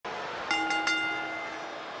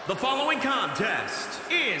The following contest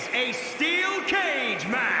is a steel cage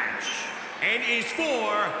match and is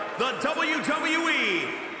for the WWE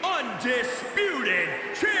Undisputed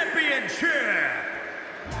Championship.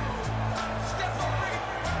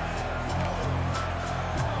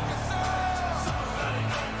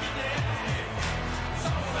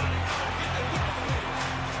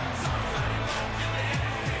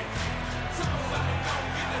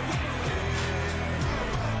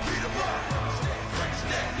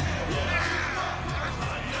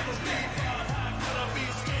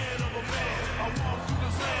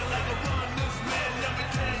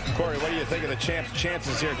 Corey, what do you think of the champ's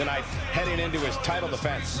chances here tonight heading into his title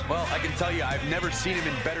defense? Well, I can tell you, I've never seen him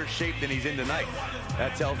in better shape than he's in tonight.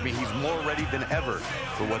 That tells me he's more ready than ever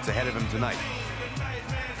for what's ahead of him tonight.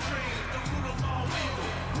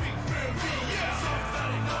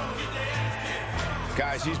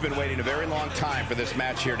 Guys, he's been waiting a very long time for this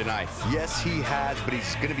match here tonight. Yes, he has, but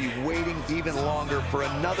he's going to be waiting even longer for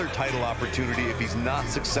another title opportunity if he's not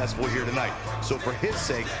successful here tonight. So for his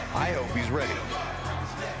sake, I hope he's ready.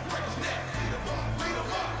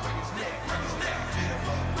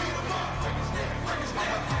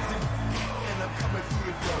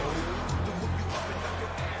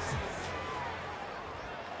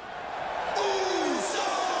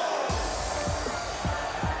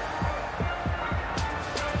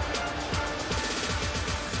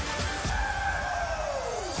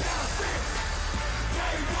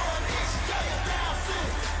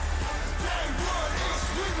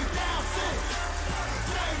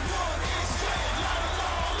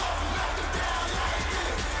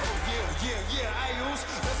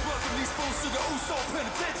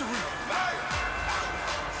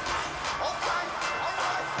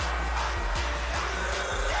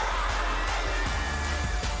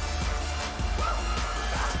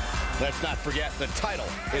 Let's not forget, the title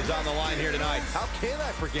is on the line here tonight. How can I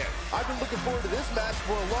forget? I've been looking forward to this match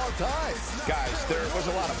for a long time. Guys, there was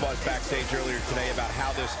a lot of buzz backstage earlier today about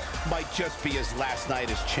how this might just be his last night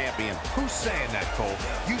as champion. Who's saying that, Cole?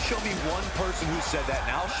 You show me one person who said that,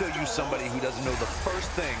 and I'll show you somebody who doesn't know the first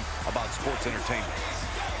thing about sports entertainment.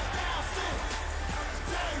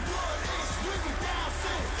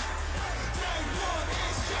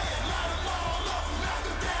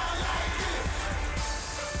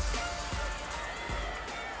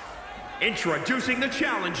 Introducing the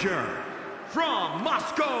challenger from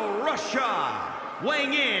Moscow, Russia,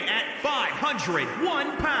 weighing in at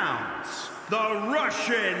 501 pounds, the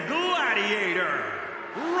Russian Gladiator,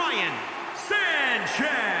 Ryan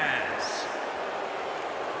Sanchez.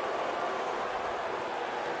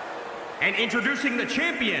 And introducing the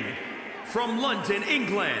champion from London,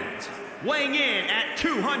 England, weighing in at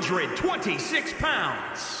 226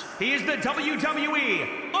 pounds, he is the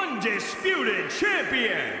WWE Undisputed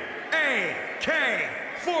Champion,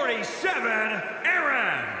 AK-47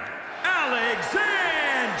 Aaron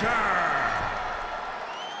Alexander.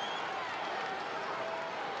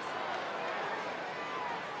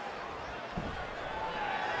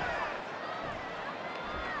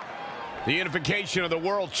 The unification of the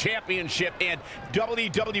World Championship and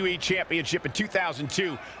WWE Championship in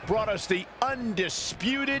 2002 brought us the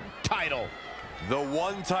Undisputed Title. The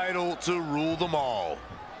one title to rule them all.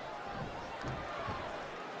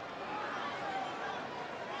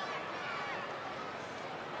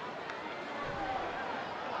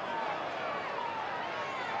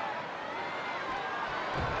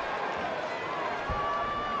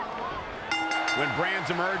 When brands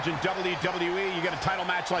emerge in WWE, you get a title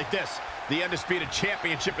match like this. The Undisputed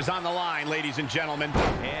Championship is on the line, ladies and gentlemen.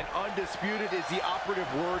 And undisputed is the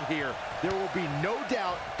operative word here. There will be no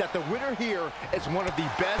doubt that the winner here is one of the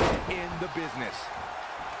best in the business.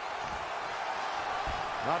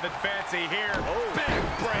 Nothing fancy here. Oh, big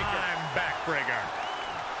time backbreaker.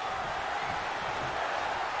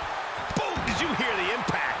 Boom! Did you hear the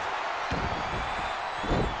impact?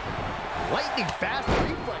 Lightning fast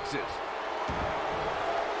reflexes.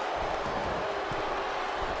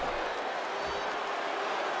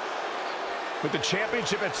 With the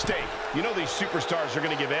championship at stake, you know these superstars are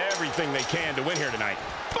going to give everything they can to win here tonight.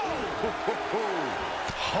 Boom!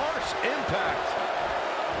 Harsh impact.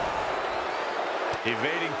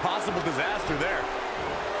 Evading possible disaster there.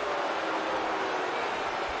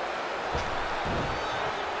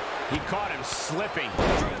 He caught him slipping.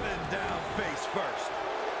 Driven down face first.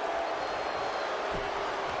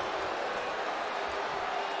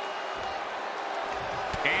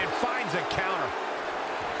 And finds a counter.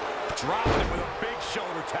 Dropping him with a big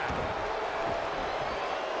shoulder tackle.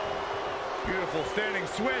 Beautiful standing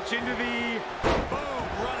switch into the boom.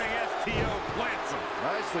 Running STO plants him.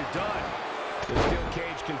 Nicely done. The steel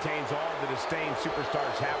cage contains all the disdain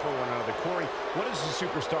superstars have for one another. Corey, what does the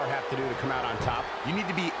superstar have to do to come out on top? You need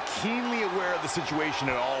to be keenly aware of the situation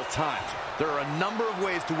at all times. There are a number of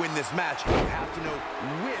ways to win this match. You have to know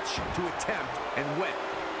which to attempt and when.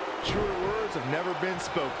 Truer words have never been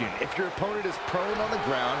spoken. If your opponent is prone on the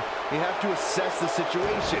ground, you have to assess the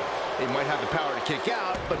situation. They might have the power to kick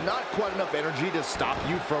out, but not quite enough energy to stop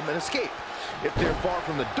you from an escape. If they're far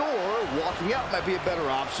from the door, walking out might be a better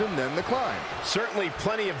option than the climb. Certainly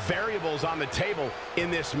plenty of variables on the table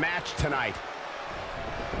in this match tonight.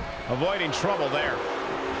 Avoiding trouble there.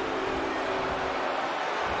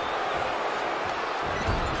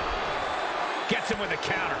 Gets him with a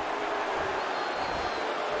counter.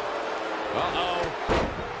 Uh-oh.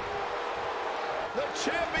 The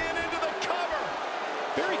champion into the cover.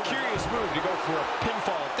 Very curious move to go for a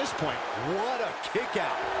pinfall at this point. What a kick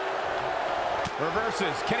out.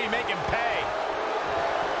 Reverses. Can he make him pay?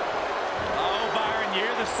 Oh, Byron, you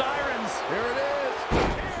hear the sirens. Here it is.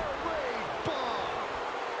 Air raid bomb.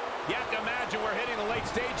 You have to imagine we're hitting the late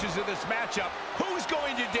stages of this matchup. Who's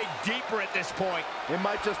going to dig deeper at this point? It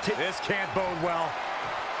might just take... This can't bode well.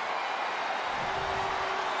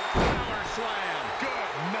 Power slam.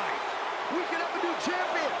 Good night. We could have a new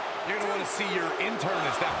champion. You're going to want to see your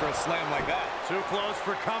internist after a slam like that. Too close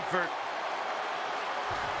for comfort.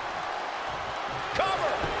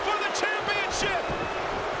 Cover for the championship.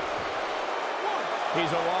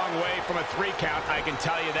 He's a long way from a 3 count, I can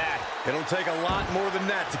tell you that. It'll take a lot more than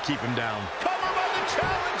that to keep him down. Cover by the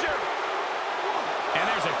challenger. And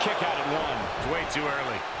there's a kick out at 1. It's way too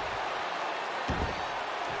early.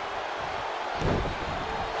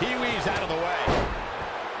 He weaves out of the way.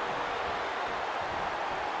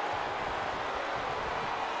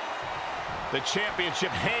 The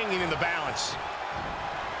championship hanging in the balance.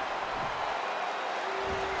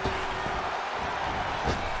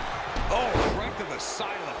 Oh, right to the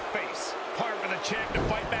side of the face. Hard for the champ to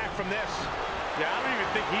fight back from this. Yeah, I don't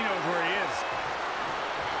even think he knows where he is.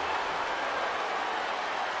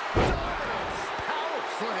 Power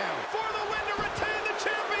slam. For the win to retain the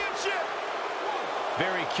championship.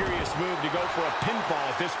 Very curious move to go for a pinfall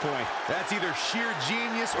at this point. That's either sheer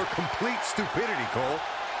genius or complete stupidity, Cole.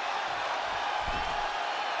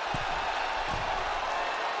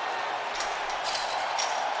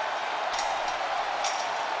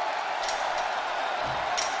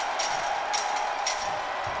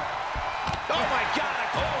 Oh my God, a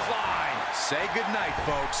clothesline. Say goodnight,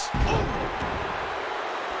 folks.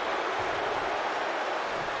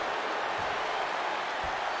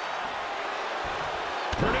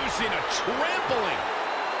 Producing a trampling.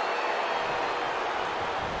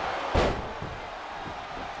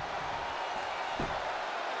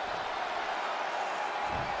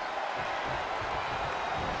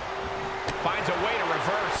 Finds a way to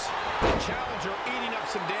reverse. The challenger eating up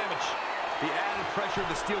some damage. The added pressure of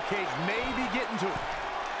the steel cage may be getting to him.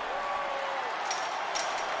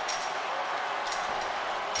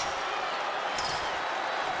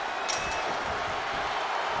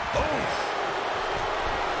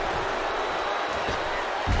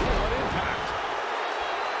 What impact.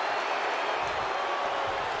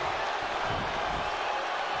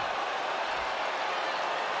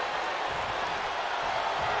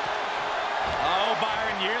 Oh,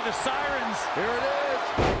 Byron, you hear the sirens. Here it is.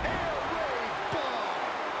 Air raid bomb.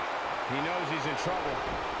 He knows he's in trouble.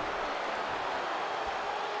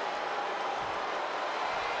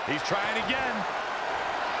 He's trying again.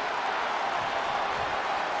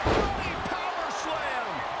 Running power slam.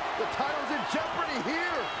 The title's in jeopardy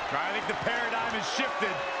here. I think the paradigm has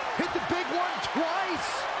shifted. Hit the big one twice.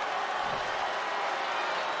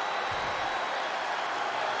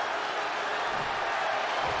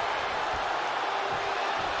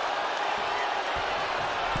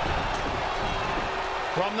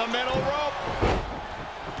 From the middle rope.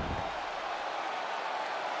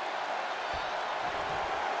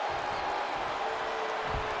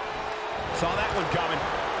 Saw that one coming.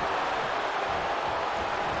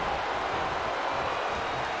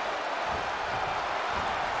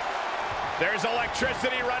 There's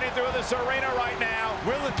electricity running through this arena right now.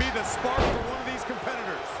 Will it be the spark for one of these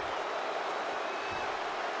competitors?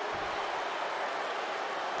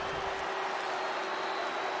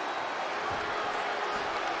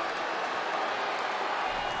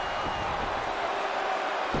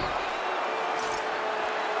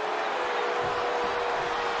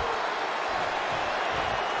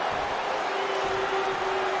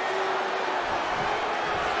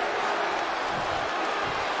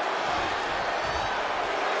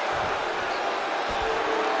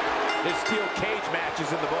 This steel cage match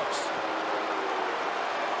is in the books.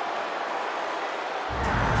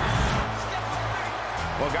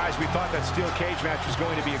 Well, guys, we thought that steel cage match was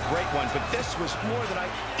going to be a great one, but this was more than I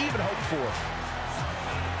even hoped for.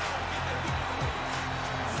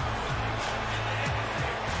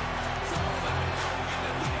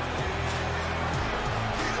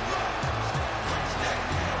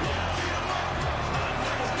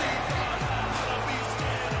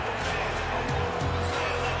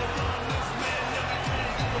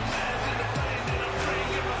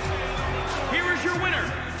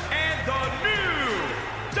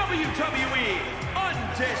 WWE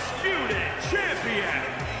Undisputed Champion,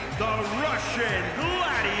 the Russian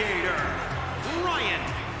Gladiator, Ryan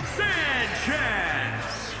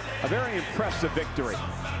Sanchez. A very impressive victory.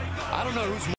 I don't know who's